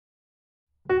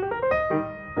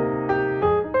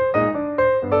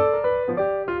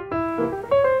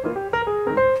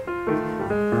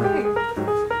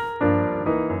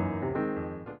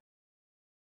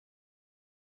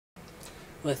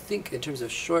Well, I think in terms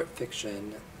of short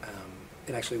fiction,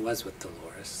 it actually was with the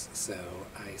Laurus. So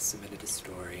I submitted a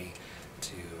story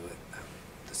to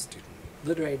the student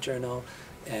literary journal,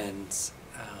 and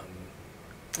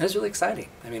it was really exciting.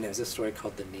 I mean, it was a story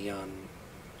called The Neon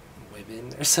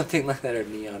Women or something like that, or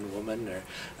Neon Woman,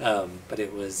 or but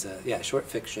it was yeah, short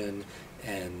fiction,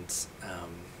 and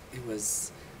it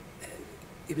was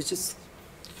just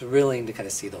thrilling to kind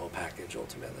of see the whole package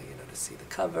ultimately, you know, to see the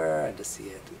cover and to see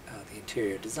it, the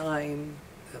interior design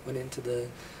that went into the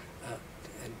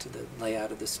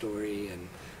layout of the story,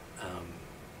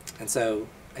 and so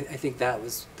I think that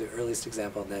was the earliest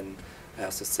example. And then I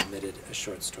also submitted a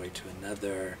short story to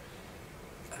another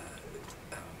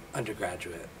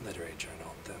undergraduate literary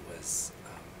journal that was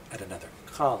at another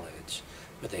college,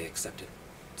 but they accepted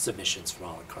submissions from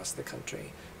all across the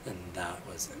country, and that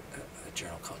was a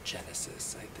journal called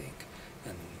Genesis, I think.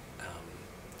 And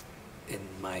in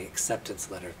my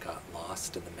acceptance letter got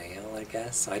lost in the mail, I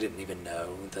guess. So I didn't even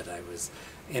know that I was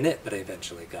in it, but I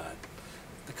eventually got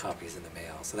the copies in the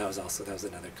mail. So that was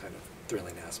another kind of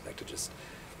thrilling aspect, to just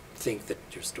think that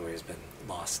your story has been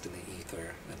lost in the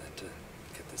ether, and then to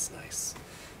get this nice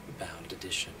bound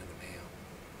edition in the mail.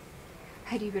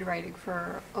 Had you been writing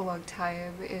for a long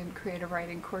time in creative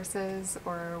writing courses,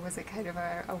 or was it kind of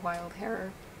a wild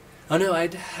hair? Oh no,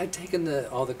 I'd taken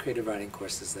all the creative writing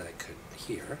courses that I could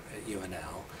here at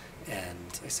UNL,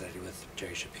 and I studied with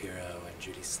Jerry Shapiro and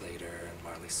Judy Slater and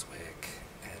Marley Swick,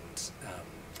 and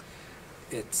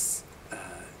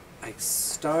I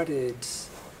started,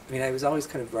 I mean, I was always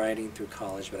kind of writing through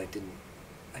college, but I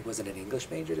wasn't an English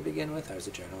major to begin with. I was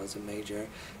a journalism major,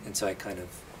 and so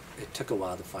it took a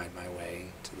while to find my way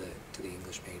to the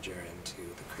English major and to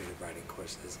the creative writing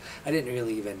courses. I didn't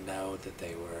really even know that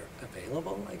they were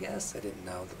available, I guess. I didn't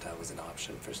know that that was an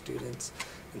option for students,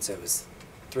 and so it was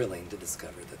thrilling to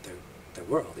discover that there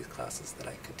were all these classes that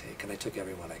I could take, and I took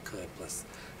every one I could, plus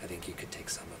I think you could take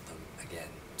some of them again.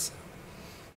 So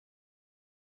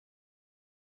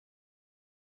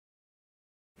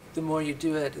the more you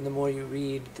do it and the more you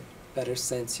read, the better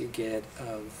sense you get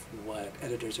of what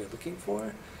editors are looking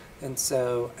for. And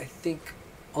so I think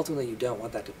ultimately you don't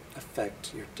want that to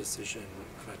affect your decision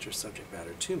about your subject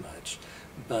matter too much,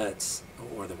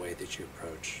 or the way that you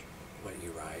approach what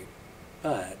you write,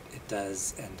 but it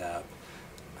does end up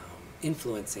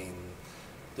influencing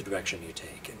the direction you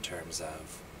take in terms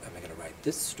of, am I going to write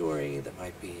this story that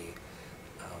might be,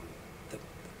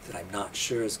 that I'm not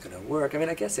sure is going to work? I mean,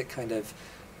 I guess it kind of,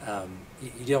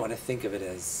 you don't want to think of it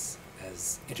as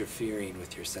interfering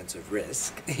with your sense of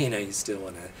risk. You know, you still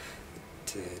want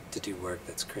to do work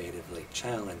that's creatively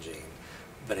challenging,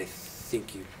 but I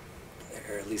think you,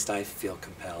 or at least I feel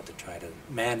compelled to try to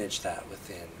manage that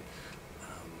within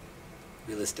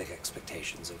realistic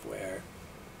expectations of where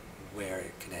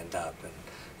it can end up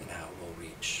and how it will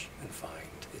reach and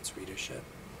find its readership.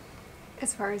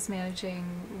 As far as managing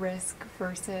risk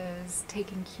versus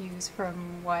taking cues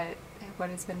from what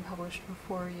has been published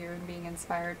before you and being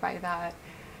inspired by that,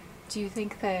 do you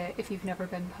think that if you've never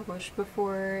been published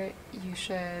before, you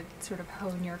should sort of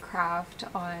hone your craft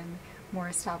on more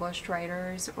established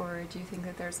writers, or do you think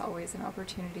that there's always an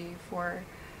opportunity for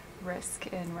risk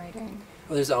in writing?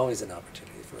 Well, there's always an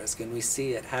opportunity for risk, and we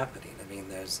see it happening. I mean,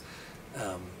 there's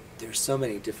so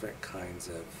many different kinds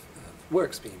of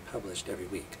works being published every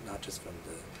week, not just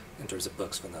in terms of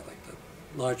books from the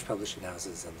large publishing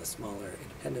houses and the smaller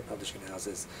independent publishing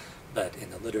houses, but in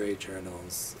the literary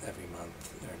journals every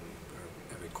month or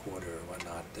every quarter or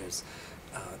whatnot. There's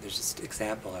just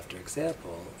example after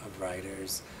example of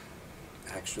writers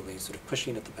actually sort of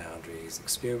pushing at the boundaries,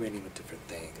 experimenting with different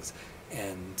things,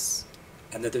 and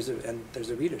that there's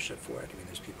a readership for it. I mean,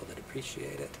 there's people that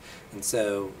appreciate it, and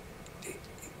so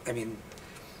I mean,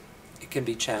 it can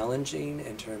be challenging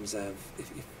in terms of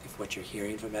if what you're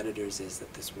hearing from editors is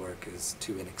that this work is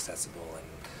too inaccessible and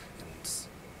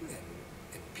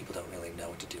people don't really know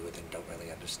what to do with it and don't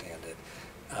really understand it.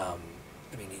 I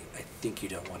mean, I think you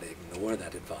don't want to ignore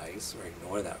that advice or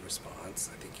ignore that response.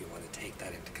 I think you want to take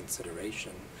that into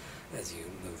consideration as you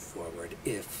move forward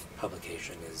if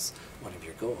publication is one of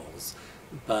your goals.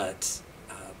 But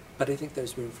I think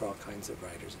there's room for all kinds of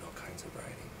writers and all kinds of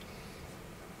writing.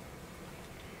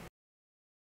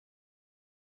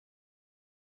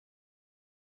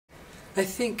 I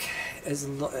think it's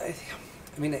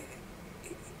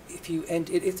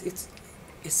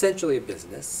essentially a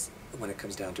business when it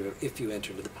comes down to it, if you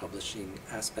enter into the publishing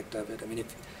aspect of it. I mean,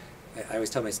 I always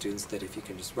tell my students that if you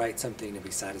can just write something and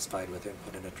be satisfied with it and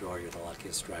put it in a drawer, you're the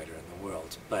luckiest writer in the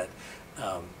world. But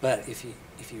if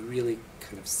you really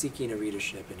kind of seeking a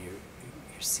readership and you're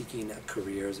seeking a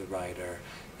career as a writer,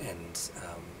 and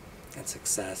and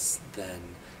success, then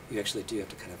you actually do have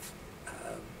to kind of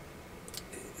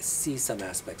see some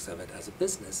aspects of it as a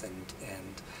business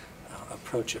and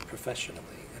approach it professionally.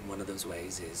 And one of those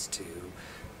ways is to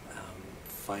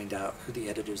find out who the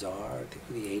editors are,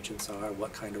 who the agents are,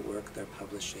 what kind of work they're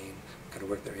publishing, what kind of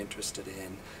work they're interested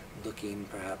in, looking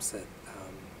perhaps at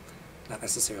not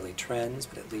necessarily trends,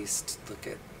 but at least look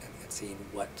at and seeing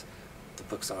what the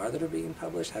books are that are being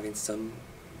published, having some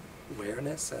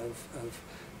awareness of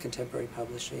contemporary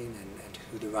publishing and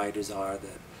who the writers are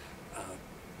that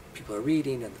people are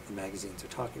reading and that the magazines are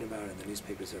talking about and the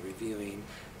newspapers are reviewing.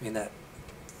 I mean, that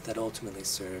ultimately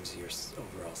serves your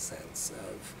overall sense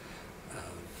of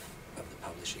the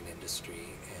publishing industry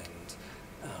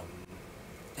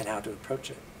and how to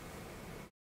approach it.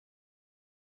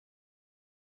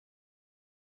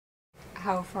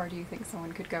 How far do you think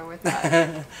someone could go with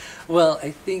that? Well,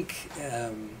 I think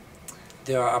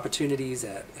there are opportunities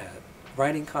at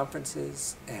writing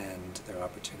conferences, and there are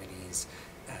opportunities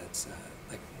at,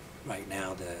 like right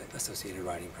now, the Associated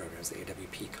Writing Programs, the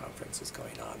AWP conference is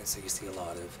going on, and so you see a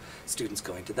lot of students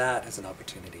going to that as an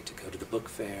opportunity to go to the book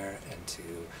fair and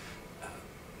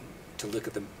to look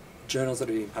at the journals that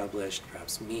are being published,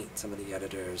 perhaps meet some of the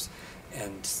editors,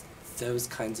 and those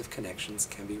kinds of connections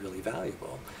can be really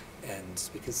valuable. And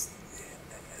because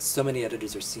so many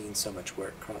editors are seeing so much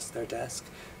work across their desk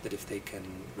that if they can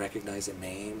recognize a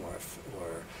name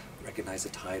or recognize a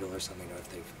title or something, or if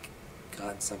they've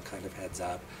gotten some kind of heads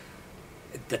up,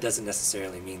 that doesn't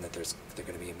necessarily mean that they're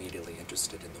going to be immediately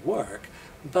interested in the work,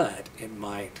 but it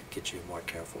might get you a more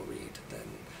careful read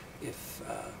than if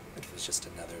it was just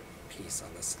another piece on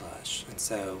the slush. And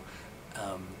so,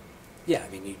 yeah,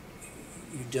 I mean, you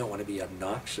don't want to be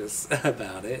obnoxious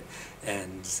about it,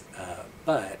 and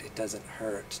but it doesn't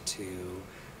hurt to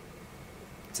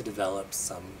develop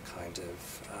some kind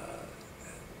of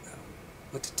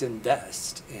to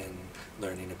invest in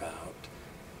learning about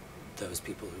those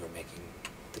people who are making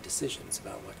the decisions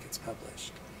about what gets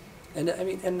published. And I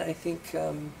mean, and I think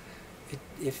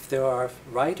if there are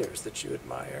writers that you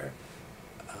admire,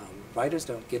 writers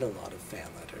don't get a lot of fan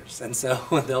letters, and so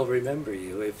they'll remember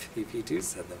you if you do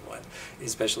send them one,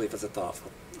 especially if it's a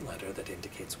thoughtful letter that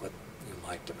indicates what you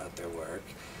liked about their work.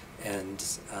 And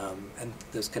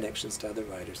those connections to other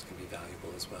writers can be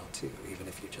valuable as well too, even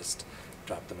if you just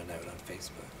drop them a note on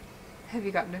Facebook. Have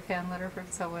you gotten a fan letter from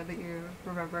someone that you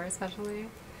remember especially?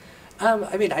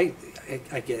 I mean, I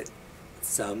get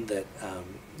some that,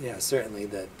 yeah, certainly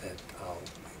that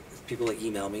people that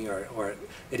email me, or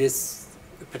it is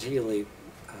particularly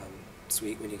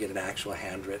sweet when you get an actual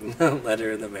handwritten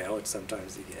letter in the mail, which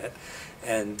sometimes you get,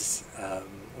 and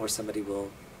or somebody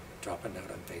will drop a note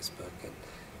on Facebook, and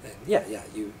yeah,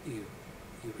 you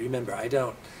remember. I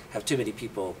don't have too many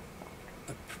people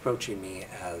approaching me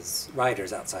as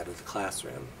writers outside of the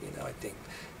classroom. You know, I think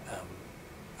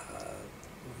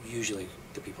usually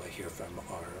the people I hear from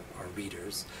are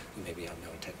readers who maybe have no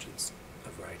intentions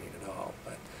of writing at all,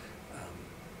 but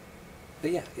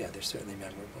yeah, they're certainly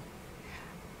memorable.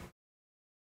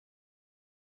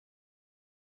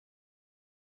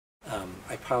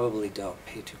 I probably don't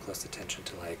pay too close attention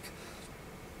to like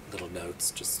little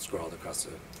notes just scrawled across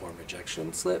a form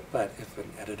rejection slip, but if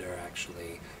an editor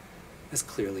actually has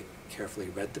clearly, carefully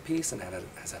read the piece and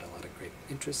has had a lot of great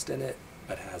interest in it,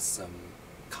 but has some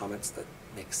comments that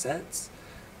make sense,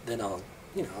 then I'll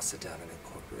sit down and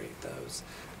incorporate those.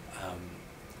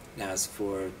 Now, as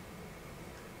for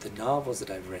the novels that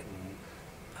I've written,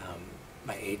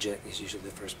 my agent is usually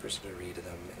the first person to read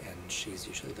them, and she's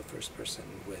usually the first person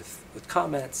with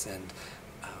comments, and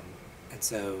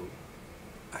so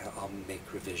I'll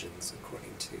make revisions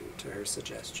according to her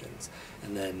suggestions,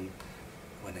 and then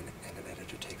when an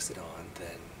editor takes it on,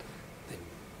 then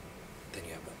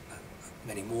you have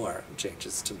many more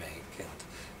changes to make,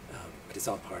 but it's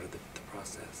all part of the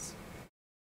process.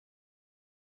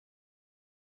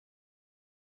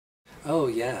 Oh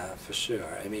yeah, for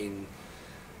sure. I mean,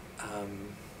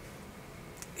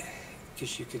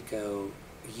 because you could go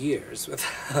years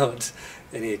without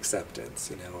any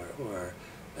acceptance, or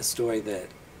a story that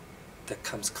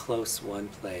comes close one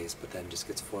place, but then just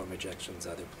gets form rejections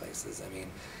other places. I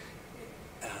mean,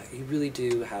 you really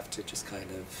do have to just kind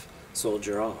of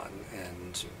soldier on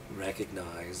and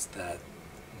recognize that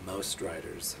most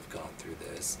writers have gone through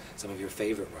this. Some of your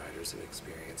favorite writers have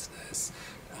experienced this.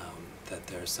 That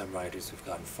there are some writers who've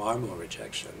gotten far more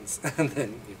rejections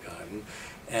than you've gotten,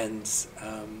 and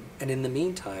in the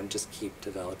meantime, just keep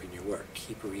developing your work,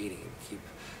 keep reading,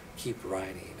 keep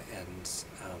writing, and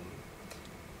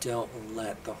don't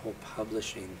let the whole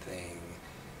publishing thing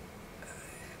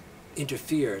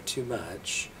interfere too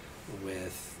much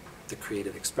with the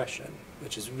creative expression,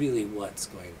 which is really what's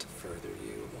going to further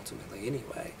you ultimately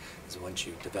anyway, is once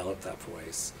you've developed that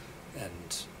voice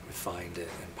and refined it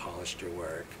and polished your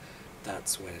work,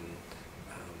 that's when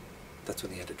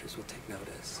the editors will take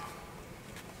notice.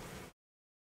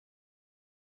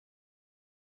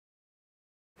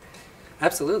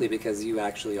 Absolutely, because you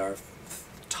actually are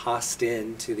tossed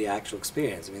into the actual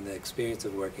experience. I mean, the experience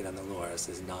of working on the Laurus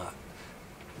is not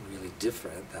really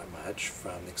different that much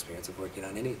from the experience of working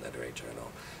on any literary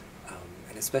journal.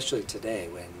 And especially today,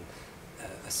 when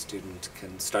a student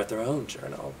can start their own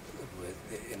journal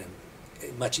in a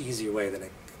much easier way than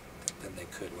they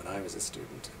could when I was a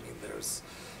student. I mean, there's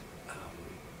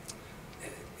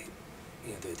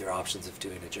there are options of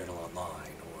doing a journal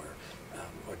online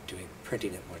or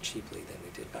printing it more cheaply than we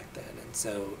did back then, and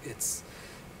so it's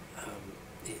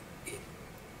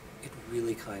it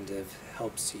really kind of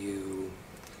helps you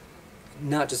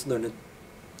not just learn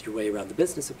your way around the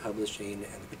business of publishing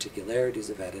and the particularities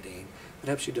of editing, but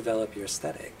helps you develop your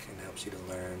aesthetic and helps you to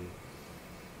learn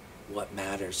what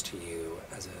matters to you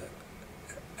as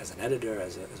an editor,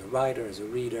 as a writer, as a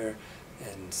reader,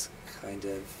 and kind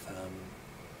of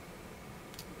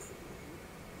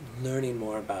learning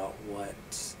more about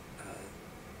what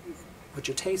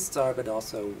your tastes are, but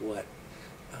also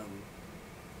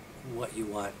what you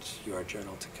want your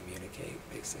journal to communicate,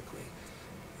 basically,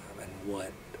 and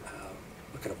what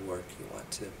kind of work you want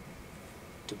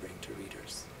to bring to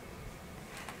readers.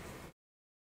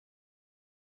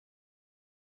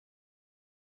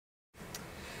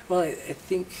 Well, I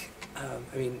think, I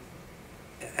mean,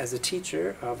 as a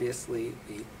teacher, obviously,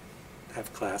 we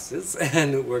have classes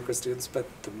and work with students, but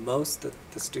the most that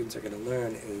the students are going to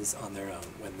learn is on their own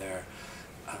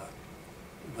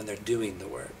when they're doing the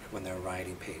work, when they're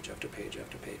writing page after page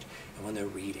after page, and when they're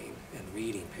reading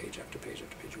page after page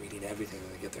after page, reading everything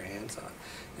that they get their hands on.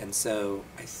 And so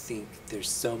I think there's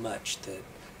so much that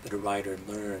a writer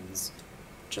learns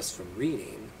just from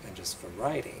reading and just from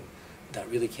writing that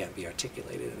really can't be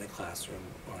articulated in a classroom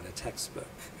or in a textbook.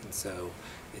 And so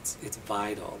it's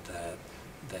vital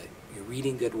that you're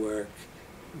reading good work,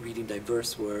 reading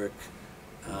diverse work,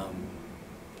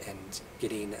 and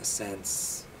getting a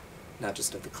sense not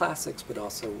just of the classics, but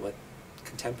also what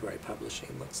contemporary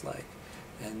publishing looks like.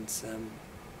 And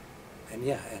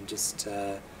just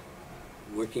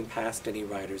working past any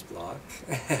writer's block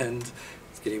and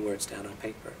getting words down on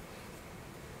paper.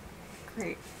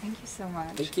 Great. Thank you so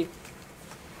much. Thank you.